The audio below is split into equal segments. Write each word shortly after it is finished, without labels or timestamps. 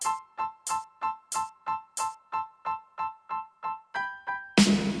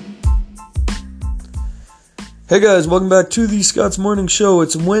Hey guys, welcome back to the Scott's Morning Show.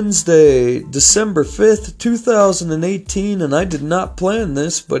 It's Wednesday, December 5th, 2018, and I did not plan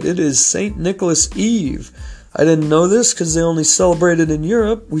this, but it is St. Nicholas Eve. I didn't know this because they only celebrate it in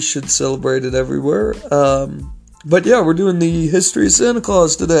Europe. We should celebrate it everywhere. But yeah, we're doing the history of Santa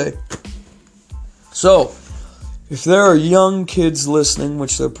Claus today. So, if there are young kids listening,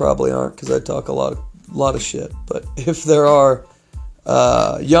 which there probably aren't because I talk a lot of shit, but if there are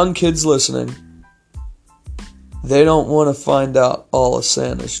young kids listening, they don't want to find out all of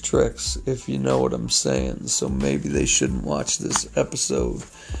Santa's tricks, if you know what I'm saying. So maybe they shouldn't watch this episode.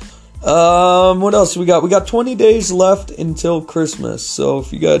 What else we got? We got 20 days left until Christmas. So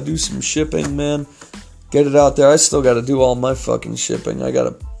if you got to do some shipping, man, get it out there. I still got to do all my fucking shipping. I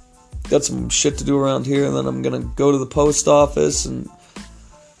got some shit to do around here, and then I'm going to go to the post office, and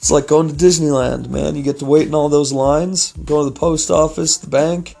it's like going to Disneyland, man. You get to wait in all those lines, go to the post office, the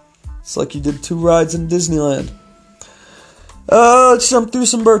bank. It's like you did 2 rides in Disneyland. Let's jump through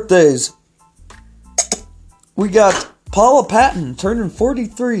some birthdays. We got Paula Patton turning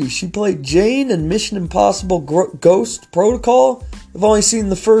 43. She played Jane in Mission Impossible Ghost Protocol. I've only seen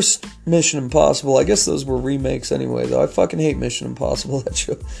the first Mission Impossible. I guess those were remakes anyway, though. I fucking hate Mission Impossible.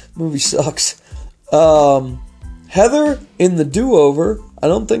 That movie sucks. Heather in The Do-Over. I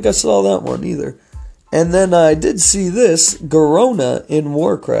don't think I saw that one either. And then I did see this, Garona in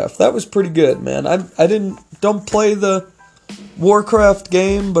Warcraft. That was pretty good, man. I don't play the Warcraft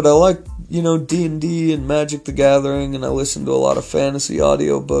game, but I like, D&D and Magic the Gathering, and I listen to a lot of fantasy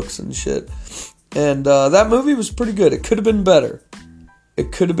audiobooks and shit. And that movie was pretty good. It could have been better.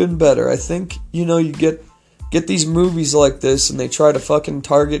 I think, you get these movies like this, and they try to fucking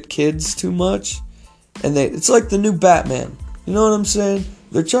target kids too much. And it's like the new Batman. You know what I'm saying?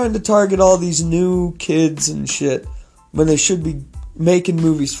 They're trying to target all these new kids and shit, when they should be making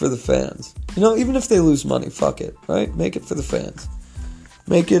movies for the fans. Even if they lose money, fuck it, right? Make it for the fans.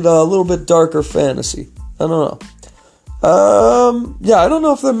 Make it a little bit darker fantasy. I don't know. I don't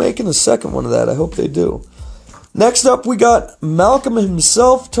know if they're making a second one of that. I hope they do. Next up, we got Malcolm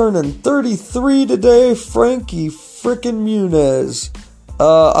himself turning 33 today, Frankie frickin' Muniz.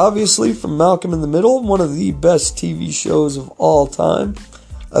 Obviously from Malcolm in the Middle, one of the best TV shows of all time.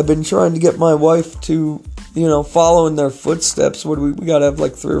 I've been trying to get my wife to, follow in their footsteps. We gotta have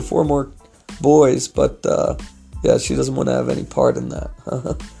like 3 or 4 more boys, but she doesn't want to have any part in that.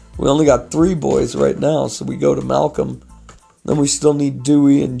 We only got 3 boys right now, so we go to Malcolm. Then we still need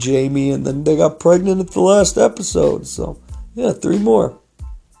Dewey and Jamie, and then they got pregnant at the last episode, so 3 more.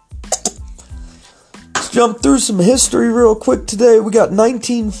 Let's jump through some history real quick today. We got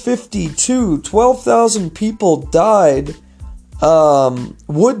 1952, 12,000 people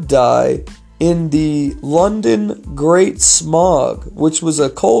would die in the London Great Smog, which was a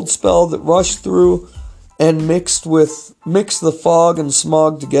cold spell that rushed through and mixed the fog and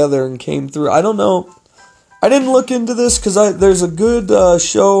smog together and came through. I don't know. I didn't look into this because there's a good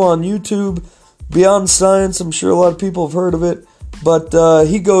show on YouTube, Beyond Science. I'm sure a lot of people have heard of it. But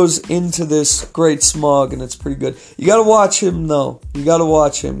he goes into this Great Smog, and it's pretty good. You gotta watch him, though. You gotta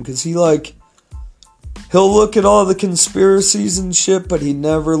watch him, because he'll look at all the conspiracies and shit, but he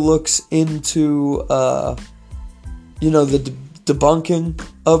never looks into, the debunking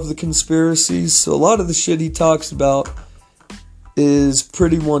of the conspiracies. So a lot of the shit he talks about is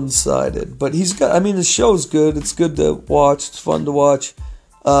pretty one-sided. But his show's good. It's good to watch. It's fun to watch.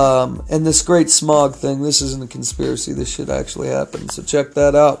 And this Great Smog thing, this isn't a conspiracy. This shit actually happened. So check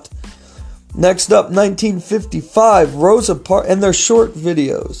that out. Next up, 1955, Rosa Parks, and they're short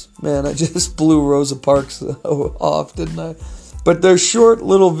videos. Man, I just blew Rosa Parks off, didn't I? But they're short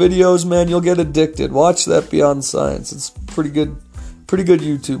little videos, man. You'll get addicted. Watch that Beyond Science. It's pretty good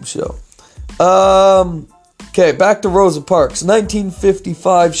YouTube show. Okay, back to Rosa Parks.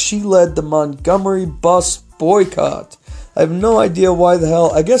 1955, she led the Montgomery bus boycott. I have no idea why the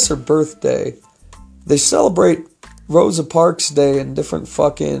hell. I guess her birthday. They celebrate Rosa Parks Day in different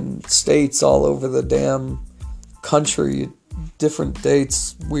fucking states all over the damn country. Different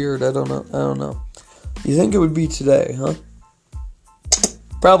dates. Weird. I don't know. You think it would be today, huh?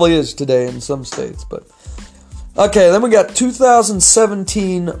 Probably is today in some states, but... Okay, then we got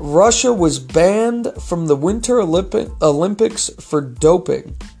 2017. Russia was banned from the Winter Olympics for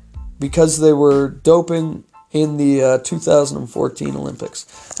doping because they were doping in the 2014 Olympics.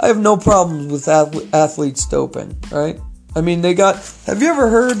 I have no problems with athletes doping, right? I mean, have you ever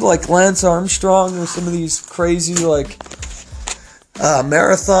heard, like, Lance Armstrong or some of these crazy, like,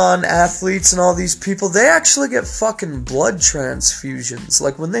 marathon athletes and all these people, they actually get fucking blood transfusions.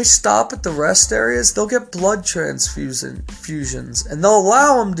 Like when they stop at the rest areas, they'll get blood transfusions, and they'll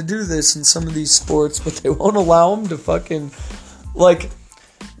allow them to do this in some of these sports, but they won't allow them to fucking like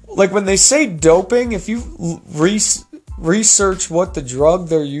when they say doping. If you research what the drug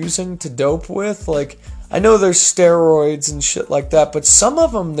they're using to dope with, like I know there's steroids and shit like that, but some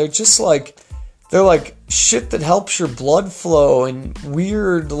of them they're just like. They're like shit that helps your blood flow and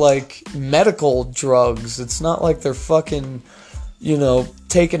weird like medical drugs. It's not like they're fucking,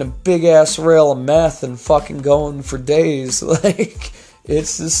 taking a big ass rail of meth and fucking going for days. Like,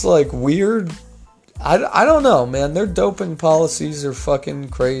 it's just like weird. I don't know, man. Their doping policies are fucking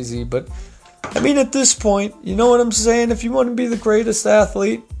crazy. But, I mean, at this point, you know what I'm saying? If you want to be the greatest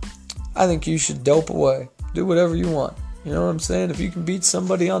athlete, I think you should dope away. Do whatever you want. You know what I'm saying? If you can beat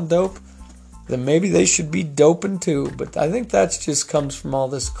somebody on dope, then maybe they should be doping too. But I think that just comes from all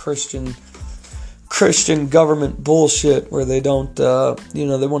this Christian government bullshit where they don't,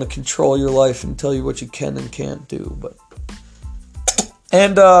 they want to control your life and tell you what you can and can't do.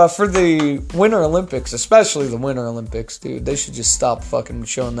 And for the Winter Olympics, especially the Winter Olympics, dude, they should just stop fucking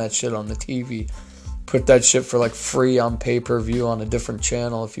showing that shit on the TV. Put that shit for like free on pay-per-view on a different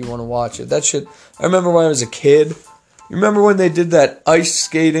channel if you want to watch it. That shit, I remember when I was a kid. You remember when they did that ice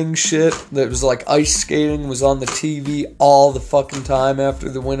skating shit? That was like ice skating was on the TV all the fucking time after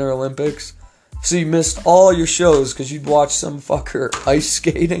the Winter Olympics. So you missed all your shows because you'd watch some fucker ice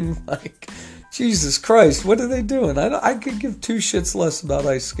skating. Like, Jesus Christ, what are they doing? I could give two shits less about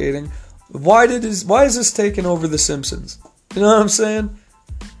ice skating. Why is this taking over The Simpsons? You know what I'm saying?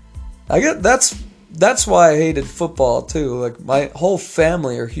 I get that's why I hated football too. Like my whole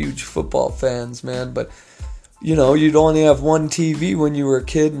family are huge football fans, man. But you'd only have one TV when you were a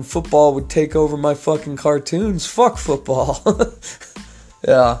kid, and football would take over my fucking cartoons. Fuck football.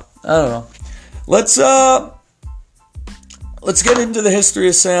 Yeah, I don't know. Let's get into the history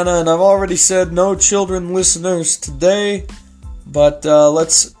of Santa, and I've already said no children listeners today, but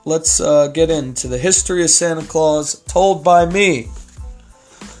let's get into the history of Santa Claus told by me.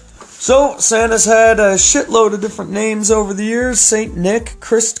 So, Santa's had a shitload of different names over the years. Saint Nick,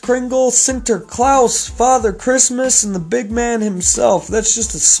 Christ Kringle, Sinterklaas, Father Christmas, and the big man himself. That's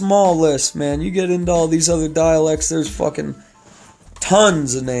just a small list, man. You get into all these other dialects, there's fucking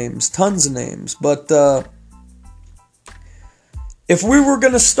tons of names. But, if we were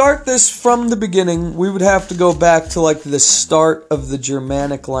going to start this from the beginning, we would have to go back to, like, the start of the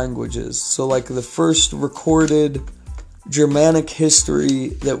Germanic languages. So, like, the first recorded Germanic history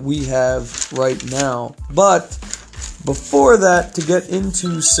that we have right now. But before that, to get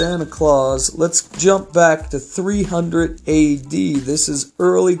into Santa Claus, let's jump back to 300 AD. This is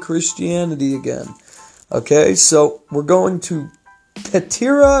early Christianity again. Okay, so we're going to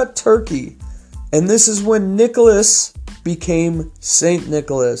Patira, Turkey. And this is when Nicholas became Saint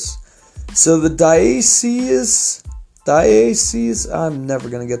Nicholas. So the diocese, I'm never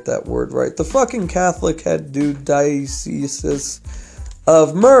going to get that word right. The fucking Catholic head dude, Diocese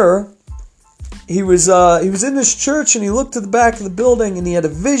of Myr, he was in this church and he looked to the back of the building and he had a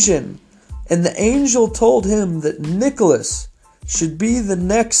vision. And the angel told him that Nicholas should be the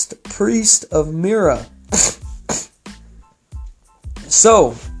next priest of Myra.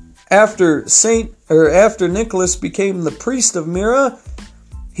 So, after Nicholas became the priest of Myra,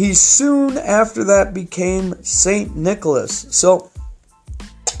 he soon after that became Saint Nicholas. So,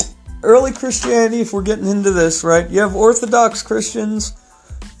 early Christianity, if we're getting into this, right? You have Orthodox Christians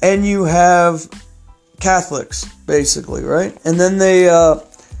and you have Catholics, basically, right? And then they,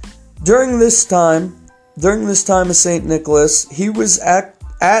 during this time of Saint Nicholas, he was at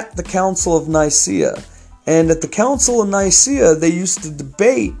the Council of Nicaea. And at the Council of Nicaea, they used to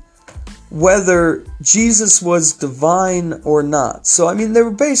debate whether Jesus was divine or not. So, I mean, they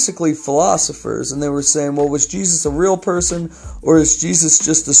were basically philosophers, and they were saying, well, was Jesus a real person, or is Jesus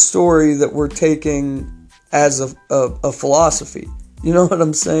just a story that we're taking as a philosophy? You know what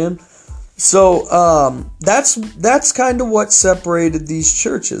I'm saying? So, that's kind of what separated these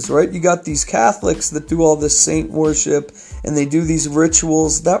churches, right? You got these Catholics that do all this saint worship, and they do these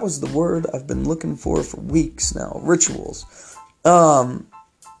rituals. That was the word I've been looking for weeks now, rituals.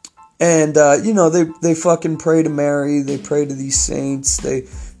 And, they fucking pray to Mary, they pray to these saints, they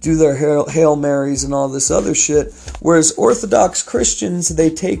do their Hail Marys and all this other shit. Whereas Orthodox Christians,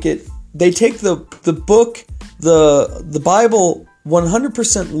 they take the book, the Bible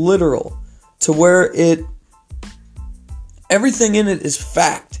 100% literal, to where everything in it is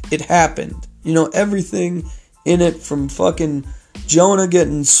fact. It happened. Everything in it from fucking Jonah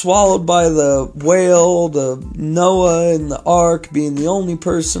getting swallowed by the whale, the Noah in the ark being the only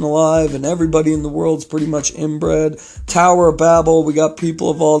person alive, and everybody in the world's pretty much inbred. Tower of Babel, we got people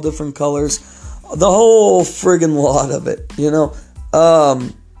of all different colors. The whole friggin' lot of it, you know.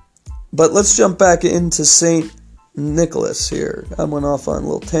 But let's jump back into St. Nicholas here. I went off on a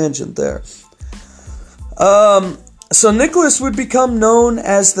little tangent there. So Nicholas would become known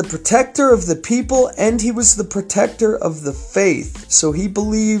as the protector of the people, and he was the protector of the faith. So he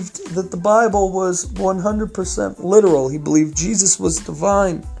believed that the Bible was 100% literal. He believed Jesus was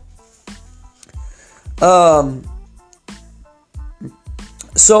divine.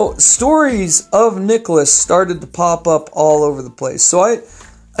 So stories of Nicholas started to pop up all over the place. So I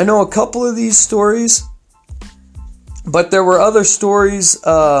know a couple of these stories, but there were other stories.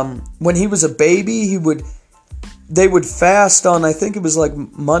 When he was a baby, they would fast on, I think it was like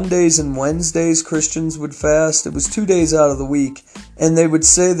Mondays and Wednesdays, Christians would fast. It was 2 days out of the week. And they would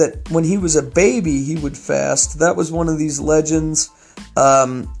say that when he was a baby, he would fast. That was one of these legends.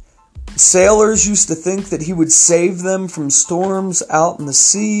 Sailors used to think that he would save them from storms out in the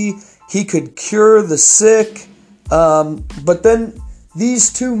sea. He could cure the sick. But then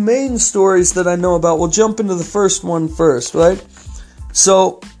these two main stories that I know about, we'll jump into the first one first, right?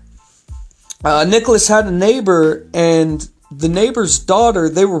 So Nicholas had a neighbor, and the neighbor's daughter,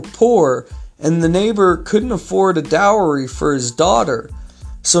 they were poor, and the neighbor couldn't afford a dowry for his daughter.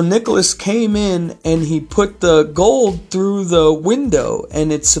 So Nicholas came in and he put the gold through the window,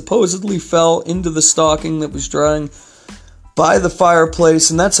 and it supposedly fell into the stocking that was drying by the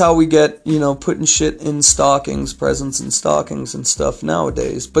fireplace. And that's how we get, putting shit in stockings, presents in stockings and stuff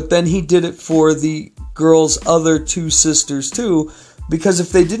nowadays. But then he did it for the girl's other two sisters too, because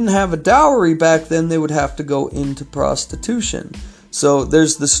if they didn't have a dowry back then, they would have to go into prostitution. So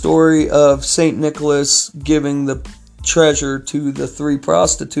there's the story of St. Nicholas giving the treasure to the three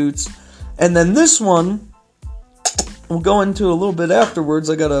prostitutes. And then this one, we'll go into a little bit afterwards.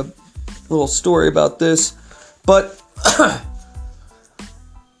 I got a little story about this. But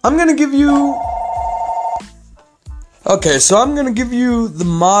I'm going to give you... Okay, so I'm going to give you the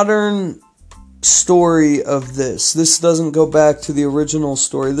modern story of this. This doesn't go back to the original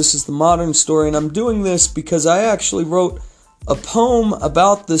story. This is the modern story, and I'm doing this because I actually wrote a poem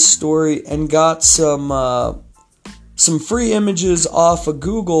about this story and got some free images off of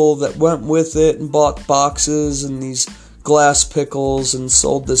Google that went with it, and bought boxes and these glass pickles and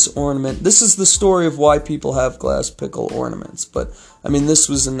sold this ornament. This is the story of why people have glass pickle ornaments. But I mean, this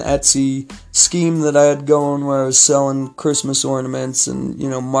was an Etsy scheme that I had going where I was selling Christmas ornaments and,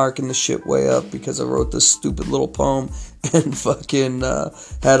 marking the shit way up because I wrote this stupid little poem and fucking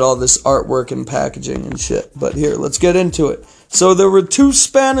had all this artwork and packaging and shit. But here, let's get into it. So there were two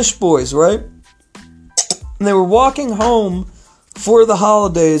Spanish boys, right? And they were walking home for the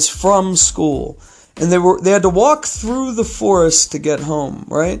holidays from school. And they had to walk through the forest to get home,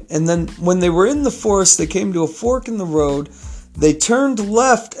 right? And then when they were in the forest, they came to a fork in the road. They turned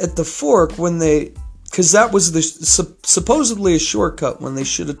left at the fork because that was supposedly a shortcut when they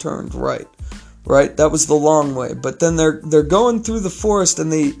should have turned right? That was the long way. But then they're going through the forest,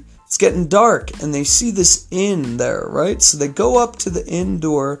 and it's getting dark, and they see this inn there, right? So they go up to the inn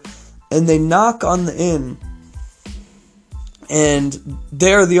door, and they knock on the inn. And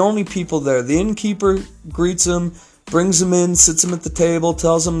they're the only people there. The innkeeper greets them, brings them in, sits them at the table,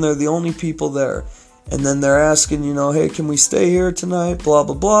 tells them they're the only people there. And then they're asking, hey, can we stay here tonight? Blah,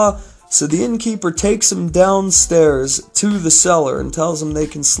 blah, blah. So the innkeeper takes them downstairs to the cellar and tells them they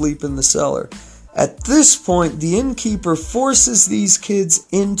can sleep in the cellar. At this point, the innkeeper forces these kids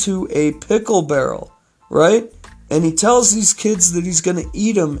into a pickle barrel, right? And he tells these kids that he's going to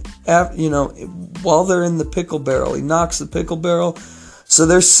eat them, while they're in the pickle barrel. He knocks the pickle barrel. So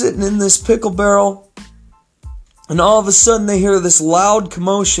they're sitting in this pickle barrel. And all of a sudden they hear this loud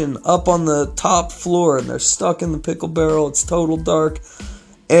commotion up on the top floor. And they're stuck in the pickle barrel. It's total dark.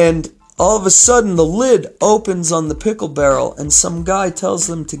 And all of a sudden the lid opens on the pickle barrel. And some guy tells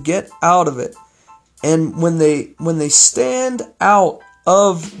them to get out of it. And when they stand out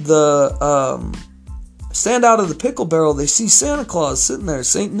of the... stand out of the pickle barrel, they see Santa Claus sitting there,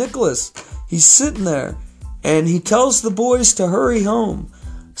 St. Nicholas. He's sitting there, and he tells the boys to hurry home.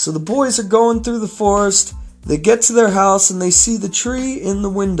 So the boys are going through the forest. They get to their house, and they see the tree in the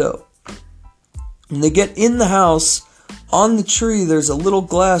window. And they get in the house. On the tree, there's a little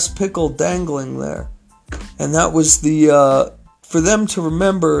glass pickle dangling there. And that was for them to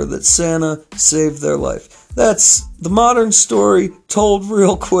remember that Santa saved their life. That's the modern story told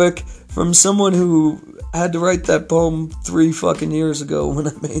real quick from someone who I had to write that poem 3 fucking years ago when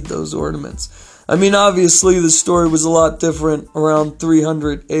I made those ornaments. I mean, obviously the story was a lot different around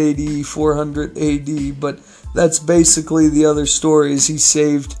 300 AD, 400 AD, but that's basically the other stories. He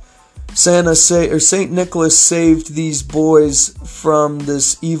saved Saint Nicholas saved these boys from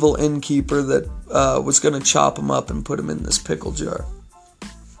this evil innkeeper that was going to chop them up and put them in this pickle jar.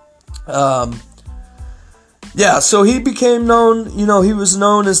 Yeah, so he became known, he was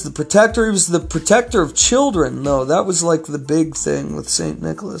known as the protector. He was the protector of children. No, that was like the big thing with Saint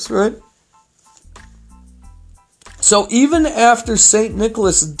Nicholas, right? So even after Saint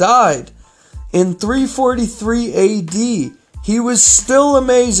Nicholas died in 343 AD, he was still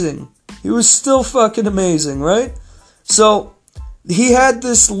amazing. He was still fucking amazing, right? So he had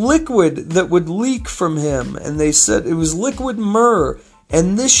this liquid that would leak from him, and they said it was liquid myrrh,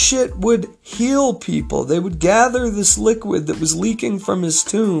 and this shit would heal people. They would gather this liquid that was leaking from his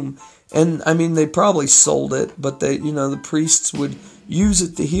tomb, and I mean, they probably sold it, but the priests would use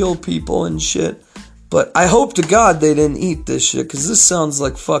it to heal people and shit. But I hope to God they didn't eat this shit, because this sounds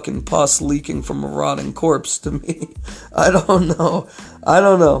like fucking pus leaking from a rotting corpse to me. I don't know.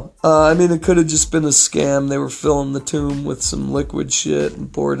 I mean, it could have just been a scam. They were filling the tomb with some liquid shit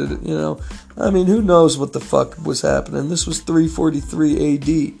and poured it, I mean, who knows what the fuck was happening. This was 343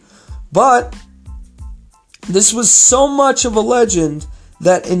 AD. But this was so much of a legend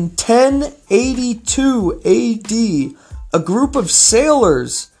that in 1082 AD, a group of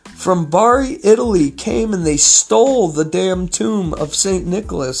sailors from Bari, Italy came and they stole the damn tomb of St.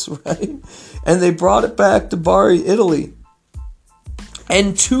 Nicholas, right? And they brought it back to Bari, Italy.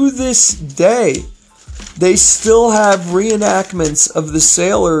 And to this day, they still have reenactments of the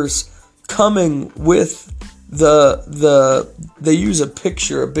sailors coming with they use a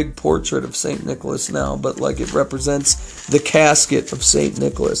picture, a big portrait of St. Nicholas now, but like it represents the casket of St.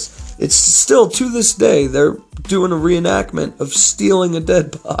 Nicholas. It's still, to this day, they're doing a reenactment of stealing a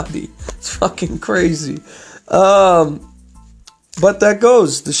dead body. It's fucking crazy. But that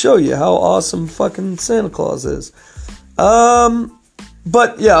goes to show you how awesome fucking Santa Claus is.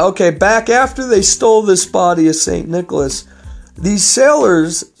 But yeah, okay, back after they stole this body of St. Nicholas, these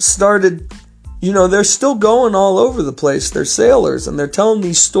sailors started, they're still going all over the place. They're sailors, and they're telling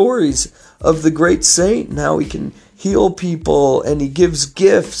these stories of the great saint and how he can heal people, and he gives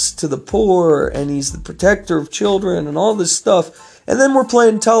gifts to the poor, and he's the protector of children, and all this stuff. And then we're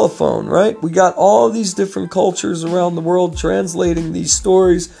playing telephone, right? We got all these different cultures around the world translating these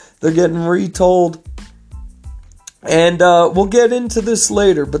stories. They're getting retold. And we'll get into this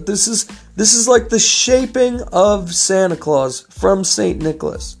later, but this is like the shaping of Santa Claus from St.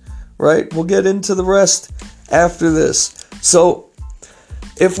 Nicholas, right? We'll get into the rest after this. So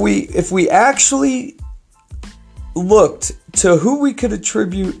if we actually looked to who we could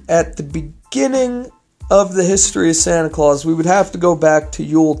attribute at the beginning of the history of Santa Claus, we would have to go back to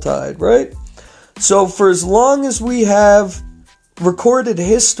Yuletide, right? So for as long as we have recorded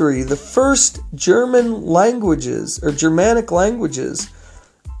history, the first German languages, or Germanic languages,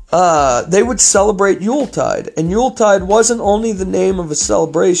 they would celebrate Yuletide. And Yuletide wasn't only the name of a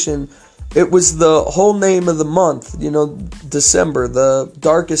celebration, it was the whole name of the month, December, the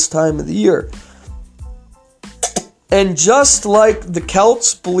darkest time of the year. And just like the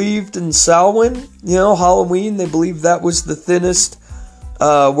Celts believed in Samhain, Halloween, they believed that was the thinnest,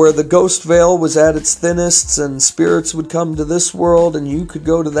 where the ghost veil was at its thinnest, and spirits would come to this world and you could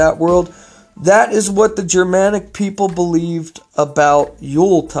go to that world. That is what the Germanic people believed about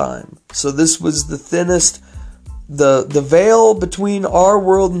Yule time. So this was the thinnest, the veil between our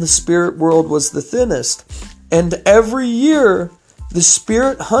world and the spirit world was the thinnest. And every year, the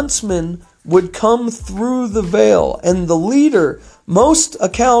spirit huntsman would come through the veil, and the leader, most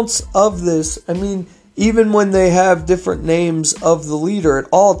accounts of this, I mean, even when they have different names of the leader, it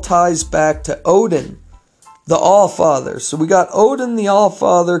all ties back to Odin, the Allfather. So we got Odin the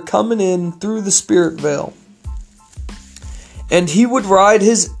Allfather coming in through the spirit veil. And he would ride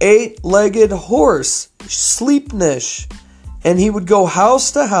his 8-legged horse, Sleipnir, and he would go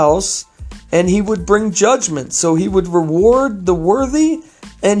house to house, and he would bring judgment. So he would reward the worthy,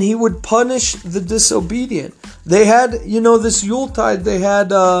 and he would punish the disobedient. They had, this Yuletide, they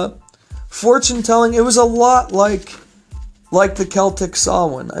had fortune telling. It was a lot like the Celtic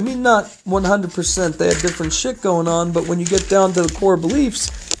Samhain. I mean, not 100%. They had different shit going on, but when you get down to the core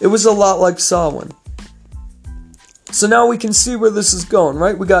beliefs, it was a lot like Samhain. So now we can see where this is going,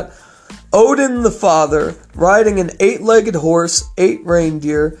 right? We got Odin the father riding an 8-legged horse, 8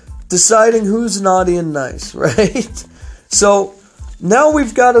 reindeer, deciding who's naughty and nice, right? So now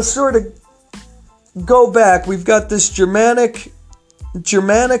we've got to sort of go back. We've got this Germanic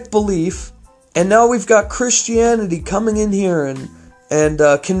belief And now we've got Christianity coming in here and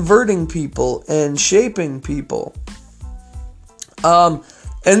converting people and shaping people. And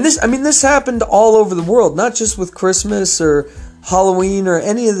this happened all over the world, not just with Christmas or Halloween or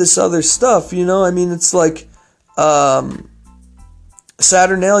any of this other stuff, you know? I mean, it's like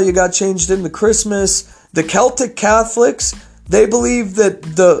Saturnalia got changed into Christmas. The Celtic Catholics, they believe that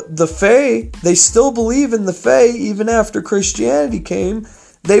the Fae, they still believe in the Fae even after Christianity came.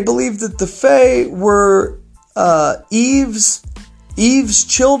 They believe that the Fae were Eve's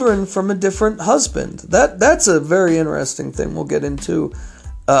children from a different husband. That's a very interesting thing we'll get into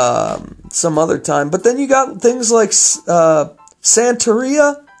some other time. But then you got things like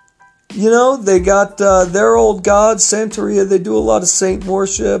Santeria. You know, they got their old god, Santeria. They do a lot of saint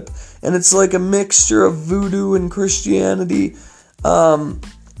worship, and it's like a mixture of voodoo and Christianity. But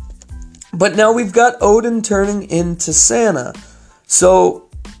now we've got Odin turning into Santa. So,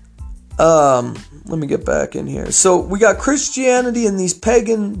 let me get back in here. So we got Christianity and these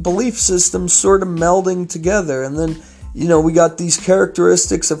pagan belief systems sort of melding together. And then, you know, we got these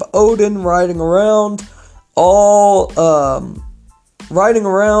characteristics of Odin riding around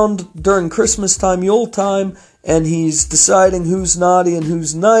during Christmas time, Yule time, and he's deciding who's naughty and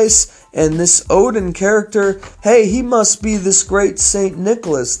who's nice. And this Odin character, hey, he must be this great Saint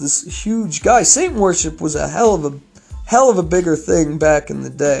Nicholas, this huge guy. Saint worship was a hell of a bigger thing back in the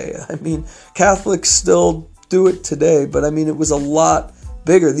day. I mean, Catholics still do it today, but I mean, it was a lot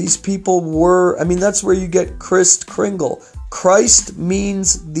bigger. These people were, I mean, that's where you get Christ Kringle. Christ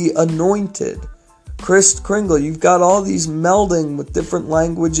means the anointed. Christ Kringle. You've got all these melding with different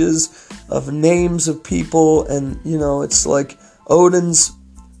languages of names of people, and, you know, it's like Odin's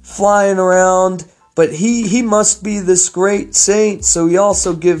flying around, but he must be this great saint, so he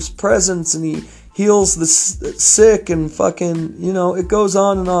also gives presents, and he heals the sick, and fucking, you know, it goes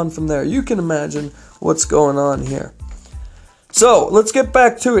on and on from there. You can imagine what's going on here. So, let's get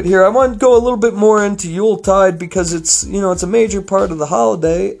back to it here. I want to go a little bit more into Yuletide because it's, you know, it's a major part of the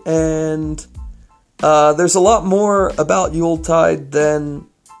holiday, and there's a lot more about Yuletide than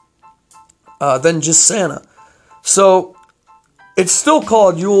just Santa. So, it's still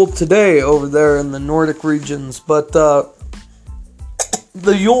called Yule today over there in the Nordic regions, but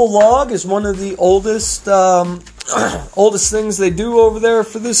the Yule log is one of the oldest things they do over there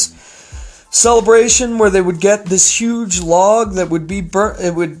for this celebration, where they would get this huge log that would be burnt.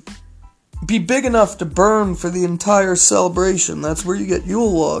 It would be big enough to burn for the entire celebration. That's where you get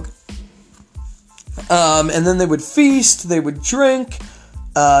Yule log. And then they would feast, they would drink,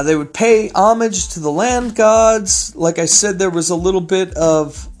 they would pay homage to the land gods. Like I said, there was a little bit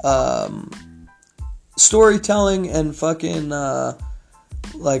of storytelling and fucking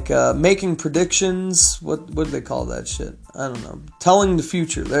making predictions. What do they call that shit? I don't know. Telling the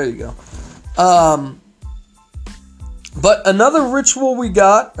future. There you go. But another ritual we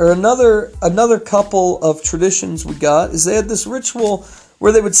got, or another couple of traditions we got, is they had this ritual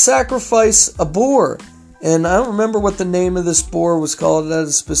where they would sacrifice a boar. And I don't remember what the name of this boar was called. It had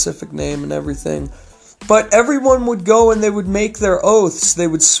a specific name and everything. But everyone would go and they would make their oaths. They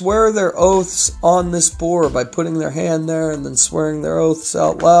would swear their oaths on this boar by putting their hand there and then swearing their oaths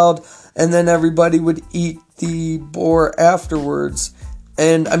out loud. And then everybody would eat the boar afterwards.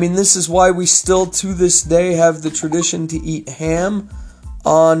 And, I mean, this is why we still, to this day, have the tradition to eat ham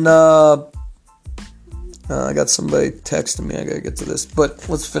on, I got somebody texting me, I gotta get to this, but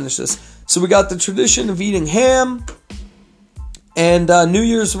let's finish this. So we got the tradition of eating ham and New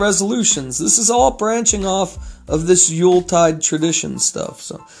Year's resolutions. This is all branching off of this Yuletide tradition stuff.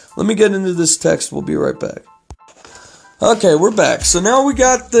 So let me get into this text, we'll be right back. Okay, we're back. So now we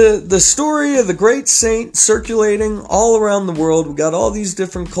got the story of the great saint circulating all around the world. We got all these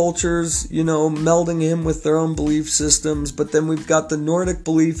different cultures, you know, melding him with their own belief systems. But then we've got the Nordic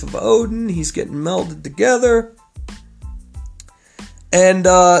belief of Odin. He's getting melded together. And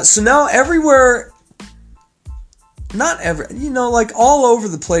so now everywhere, like all over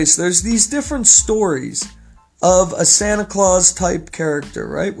the place, there's these different stories of a Santa Claus type character,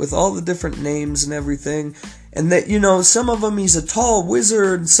 right? With all the different names and everything. And that, you know, some of them he's a tall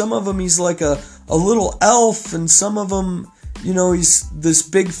wizard, some of them he's like a little elf, and some of them, you know, he's this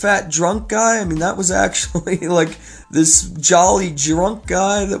big fat drunk guy. I mean, that was actually like this jolly drunk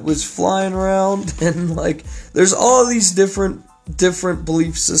guy that was flying around. And like, there's all these different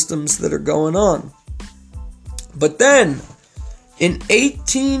belief systems that are going on. But then, in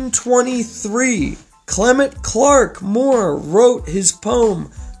 1823, Clement Clarke Moore wrote his poem,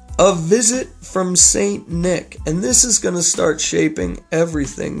 A Visit from St. Nick. And this is going to start shaping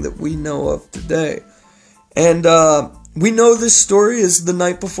everything that we know of today. And We know this story is the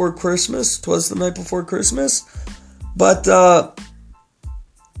night before Christmas. 'Twas the night before Christmas. But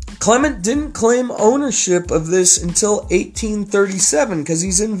Clement didn't claim ownership of this until 1837 because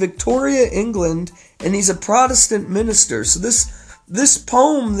he's in Victoria, England, and he's a Protestant minister. So this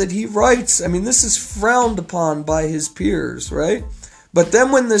poem that he writes, I mean, this is frowned upon by his peers, right? But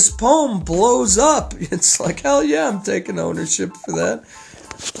then when this poem blows up, it's like, hell yeah, I'm taking ownership for that.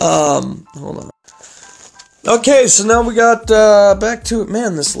 Hold on. Okay, so now we got back to it.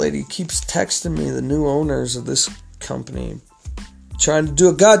 Man, this lady keeps texting me, the new owners of this company. Trying to do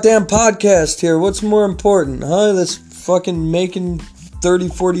a goddamn podcast here. What's more important, huh? That's fucking making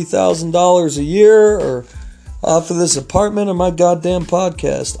 $30,000, $40,000 a year or off of this apartment or my goddamn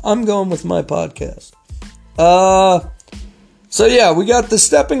podcast? I'm going with my podcast. So yeah, we got the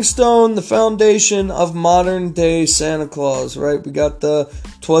stepping stone, the foundation of modern day Santa Claus, right? We got the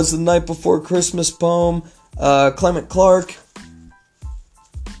 'Twas the Night Before Christmas poem. Clement Clarke,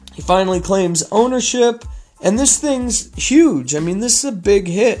 he finally claims ownership, and this thing's huge. I mean, this is a big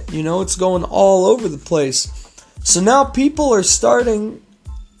hit, you know, it's going all over the place. So now people are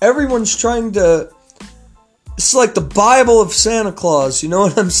everyone's trying to, it's like the Bible of Santa Claus, you know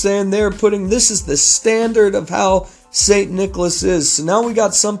what I'm saying? They're putting, this is the standard of how St. Nicholas is. So now we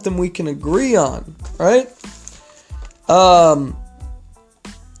got something we can agree on, right?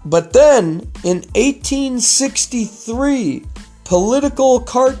 But then, in 1863, political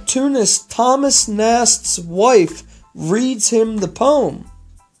cartoonist Thomas Nast's wife reads him the poem.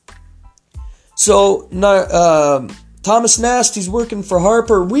 So, Thomas Nast, he's working for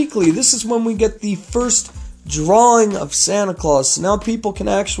Harper Weekly. This is when we get the first drawing of Santa Claus. So now people can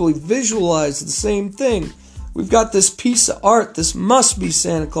actually visualize the same thing. We've got this piece of art. This must be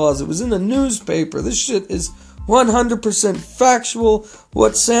Santa Claus. It was in a newspaper. This shit is 100% factual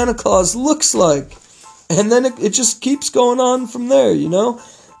what Santa Claus looks like. And then it just keeps going on from there, you know?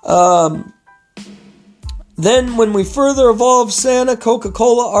 Then when we further evolve Santa,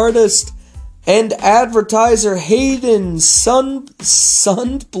 Coca-Cola artist and advertiser Hayden Sundblom,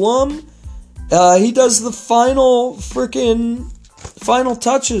 he does the final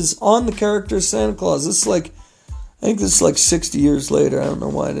touches on the character Santa Claus. I think this is like 60 years later. I don't know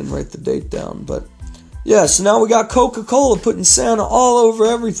why I didn't write the date down, but yeah, so now we got Coca-Cola putting Santa all over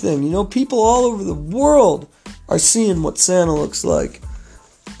everything. You know, people all over the world are seeing what Santa looks like.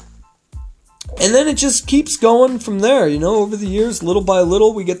 And then it just keeps going from there, you know, over the years, little by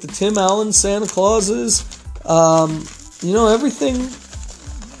little, we get the Tim Allen Santa Clauses. You know, everything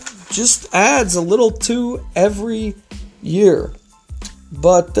just adds a little to every year.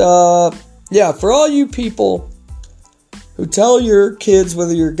 But, yeah, for all you people who tell your kids,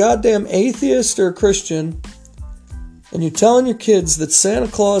 whether you're a goddamn atheist or a Christian, and you're telling your kids that Santa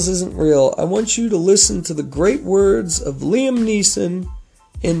Claus isn't real, I want you to listen to the great words of Liam Neeson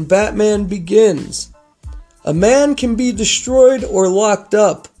in Batman Begins. A man can be destroyed or locked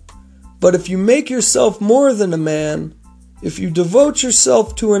up, but if you make yourself more than a man, if you devote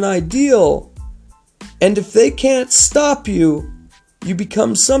yourself to an ideal, and if they can't stop you, you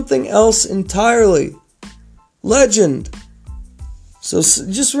become something else entirely. Legend. So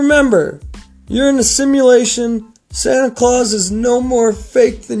just remember, you're in a simulation. Santa Claus is no more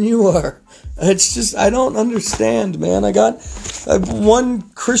fake than you are. It's just, I don't understand, man. I got one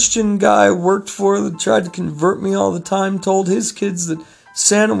Christian guy I worked for that tried to convert me all the time, told his kids that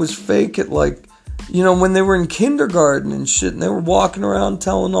Santa was fake at like, you know, when they were in kindergarten and shit, and they were walking around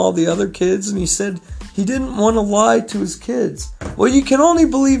telling all the other kids, and he said he didn't want to lie to his kids. Well, you can only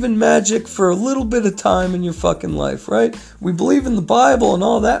believe in magic for a little bit of time in your fucking life, right? We believe in the Bible and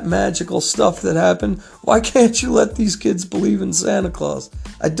all that magical stuff that happened. Why can't you let these kids believe in Santa Claus?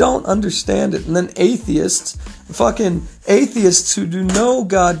 I don't understand it. And then atheists, fucking atheists who do no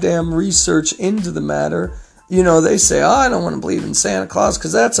goddamn research into the matter, you know, they say, oh, I don't want to believe in Santa Claus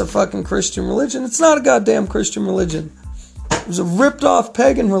because that's a fucking Christian religion. It's not a goddamn Christian religion. It was a ripped off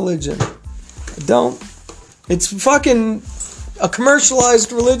pagan religion. It's fucking a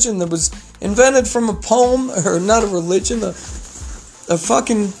commercialized religion that was invented from a poem, or not a religion, a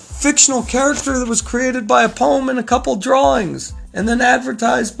fucking fictional character that was created by a poem and a couple drawings, and then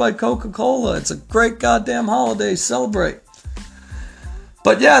advertised by Coca-Cola. It's a great goddamn holiday, celebrate.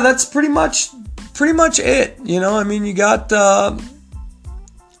 But yeah, that's pretty much it, you know. I mean, you got, do a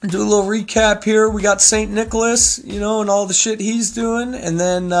little recap here. We got St. Nicholas, you know, and all the shit he's doing, and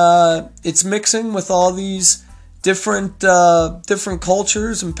then it's mixing with all these different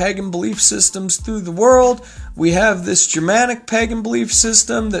cultures and pagan belief systems through the world. We have this Germanic pagan belief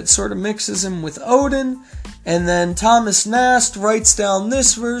system that sort of mixes him with Odin, and then Thomas Nast writes down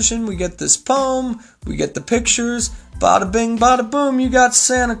this version. We get this poem, we get the pictures. bada bing, bada boom, you got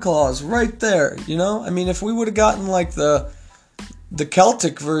Santa Claus right there, you know? I mean, if we would have gotten like the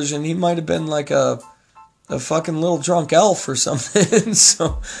Celtic version, he might have been like a fucking little drunk elf or something.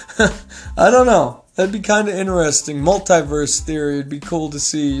 So, I don't know. That'd be kind of interesting. Multiverse theory would be cool to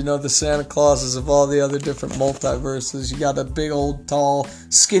see, you know, the Santa Clauses of all the other different multiverses. You got a big old tall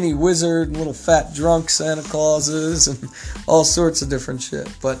skinny wizard and little fat drunk Santa Clauses and all sorts of different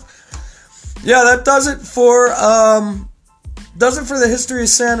shit. But yeah, that does it for the history of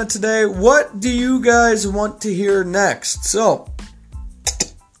Santa today. What do you guys want to hear next? So,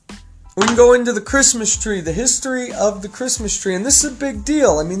 we can go into the Christmas tree, the history of the Christmas tree. And this is a big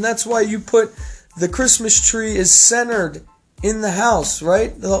deal. I mean, that's why you put the Christmas tree is centered in the house,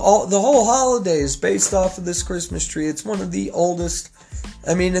 right? The whole holiday is based off of this Christmas tree. It's one of the oldest,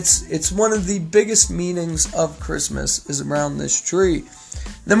 I mean, it's one of the biggest meanings of Christmas is around this tree.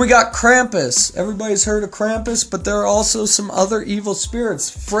 Then we got Krampus. Everybody's heard of Krampus, but there are also some other evil spirits.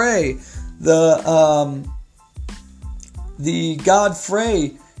 Frey, the god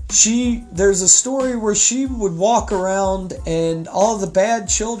Frey, there's a story where she would walk around and all the bad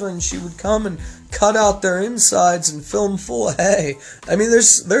children, she would come and cut out their insides and fill them full of hay. I mean,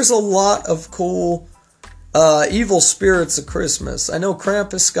 there's a lot of cool evil spirits of Christmas. I know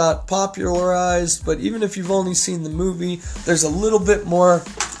Krampus got popularized, but even if you've only seen the movie, there's a little bit more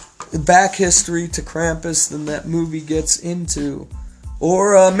back history to Krampus than that movie gets into.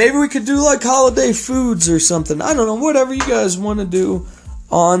 Or maybe we could do like holiday foods or something. I don't know, whatever you guys want to do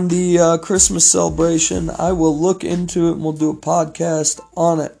on the Christmas celebration. I will look into it and we'll do a podcast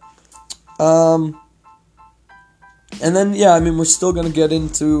on it. And then, yeah, I mean, we're still going to get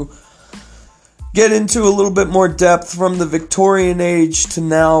into a little bit more depth from the Victorian age to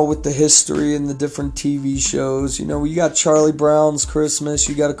now with the history and the different TV shows. You know, you got Charlie Brown's Christmas,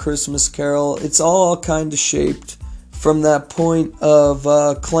 you got A Christmas Carol. It's all kind of shaped from that point of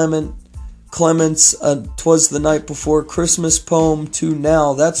Clement's 'Twas the Night Before Christmas poem to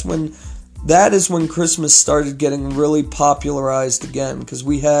now. That is when Christmas started getting really popularized again, because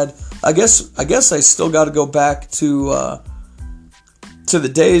we had, I guess I still got to go back to the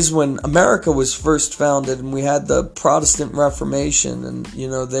days when America was first founded and we had the Protestant Reformation, and you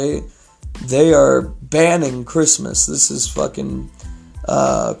know they are banning Christmas. This is fucking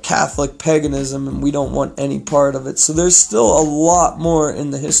Catholic paganism, and we don't want any part of it. So there's still a lot more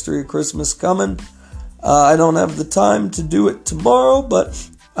in the history of Christmas coming. I don't have the time to do it tomorrow, but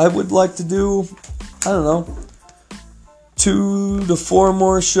I would like to do, I don't know, 2 to 4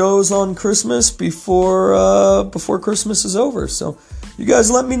 more shows on Christmas before Christmas is over. So you guys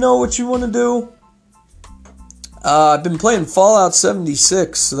let me know what you want to do. I've been playing Fallout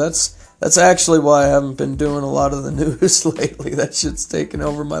 76, so that's actually why I haven't been doing a lot of the news lately. That shit's taken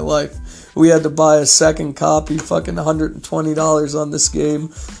over my life. We had to buy a second copy, fucking $120 on this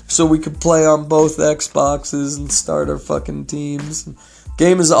game, so we could play on both Xboxes and start our fucking teams.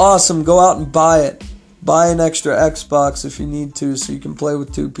 Game is awesome. Go out and buy it. Buy an extra Xbox if you need to, so you can play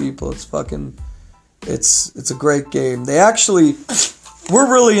with 2 people. It's a great game.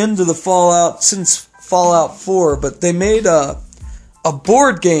 We're really into the Fallout since Fallout 4, but they made a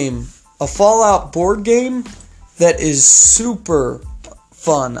board game, a Fallout board game that is super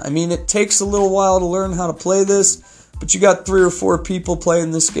fun. I mean, it takes a little while to learn how to play this, but you got 3 or 4 people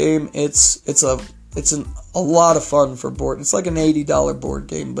playing this game. It's a lot of fun for board. It's like an $80 board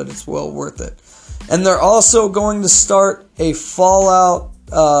game, but it's well worth it. And they're also going to start a Fallout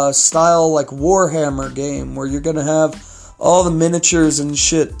style like Warhammer game where you're going to have all the miniatures and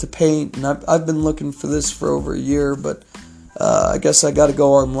shit to paint. And I've been looking for this for over a year, but I guess I got to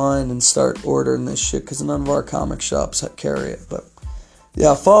go online and start ordering this shit because none of our comic shops carry it. But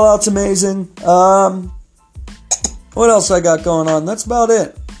yeah, Fallout's amazing. What else I got going on? That's about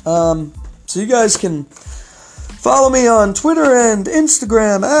it. So you guys can follow me on Twitter and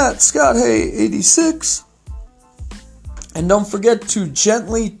Instagram at ScottHay86. And don't forget to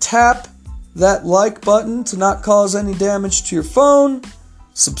gently tap that like button to not cause any damage to your phone.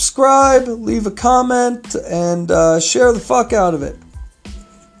 Subscribe, leave a comment, and share the fuck out of it.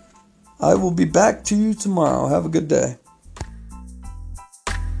 I will be back to you tomorrow. Have a good day.